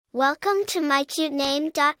Welcome to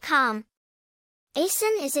mycutename.com.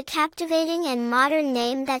 Aycen is a captivating and modern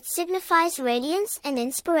name that signifies radiance and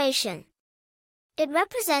inspiration. It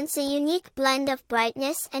represents a unique blend of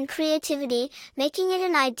brightness and creativity, making it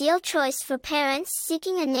an ideal choice for parents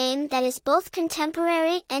seeking a name that is both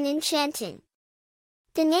contemporary and enchanting.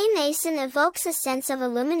 The name Aycen evokes a sense of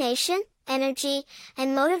illumination, energy,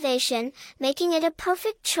 and motivation, making it a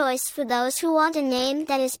perfect choice for those who want a name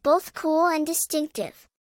that is both cool and distinctive.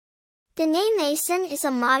 The name Aycen is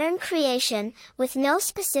a modern creation, with no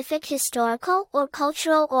specific historical or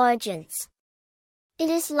cultural origins. It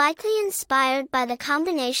is likely inspired by the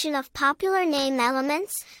combination of popular name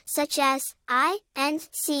elements, such as I and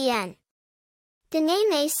CN. The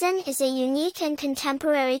name Aycen is a unique and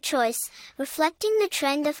contemporary choice, reflecting the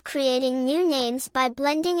trend of creating new names by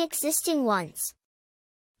blending existing ones.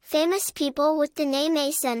 Famous people with the name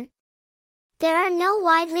Aycen. There are no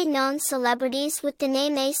widely known celebrities with the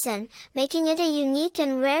name Aycen, making it a unique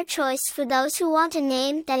and rare choice for those who want a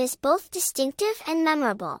name that is both distinctive and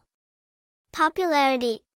memorable.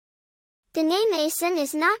 Popularity. The name Aycen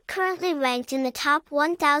is not currently ranked in the top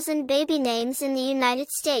 1,000 baby names in the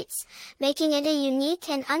United States, making it a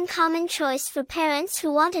unique and uncommon choice for parents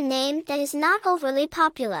who want a name that is not overly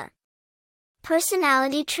popular.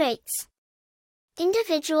 Personality traits.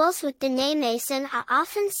 Individuals with the name Aycen are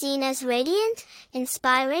often seen as radiant,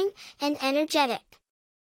 inspiring, and energetic.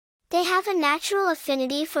 They have a natural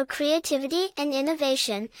affinity for creativity and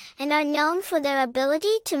innovation, and are known for their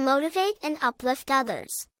ability to motivate and uplift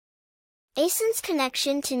others. Aycen's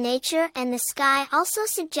connection to nature and the sky also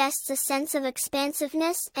suggests a sense of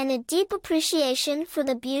expansiveness and a deep appreciation for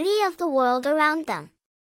the beauty of the world around them.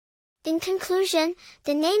 In conclusion,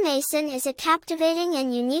 the name Aycen is a captivating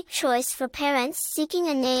and unique choice for parents seeking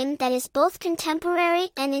a name that is both contemporary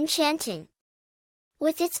and enchanting.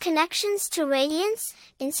 With its connections to radiance,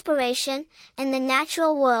 inspiration, and the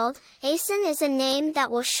natural world, Aycen is a name that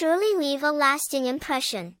will surely leave a lasting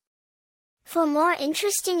impression. For more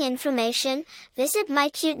interesting information, visit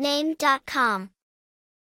mycutename.com.